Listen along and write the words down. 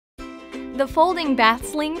The folding bath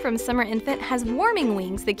sling from Summer Infant has warming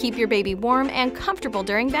wings that keep your baby warm and comfortable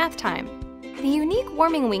during bath time. The unique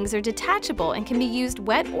warming wings are detachable and can be used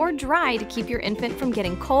wet or dry to keep your infant from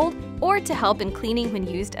getting cold or to help in cleaning when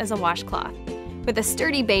used as a washcloth. With a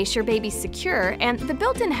sturdy base, your baby's secure, and the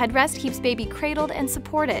built-in headrest keeps baby cradled and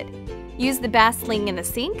supported. Use the bath sling in the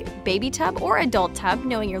sink, baby tub, or adult tub,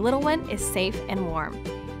 knowing your little one is safe and warm.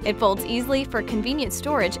 It folds easily for convenient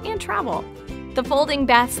storage and travel. The folding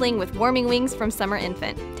bath sling with warming wings from Summer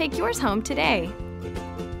Infant. Take yours home today.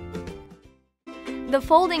 The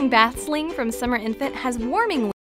folding bath sling from Summer Infant has warming wings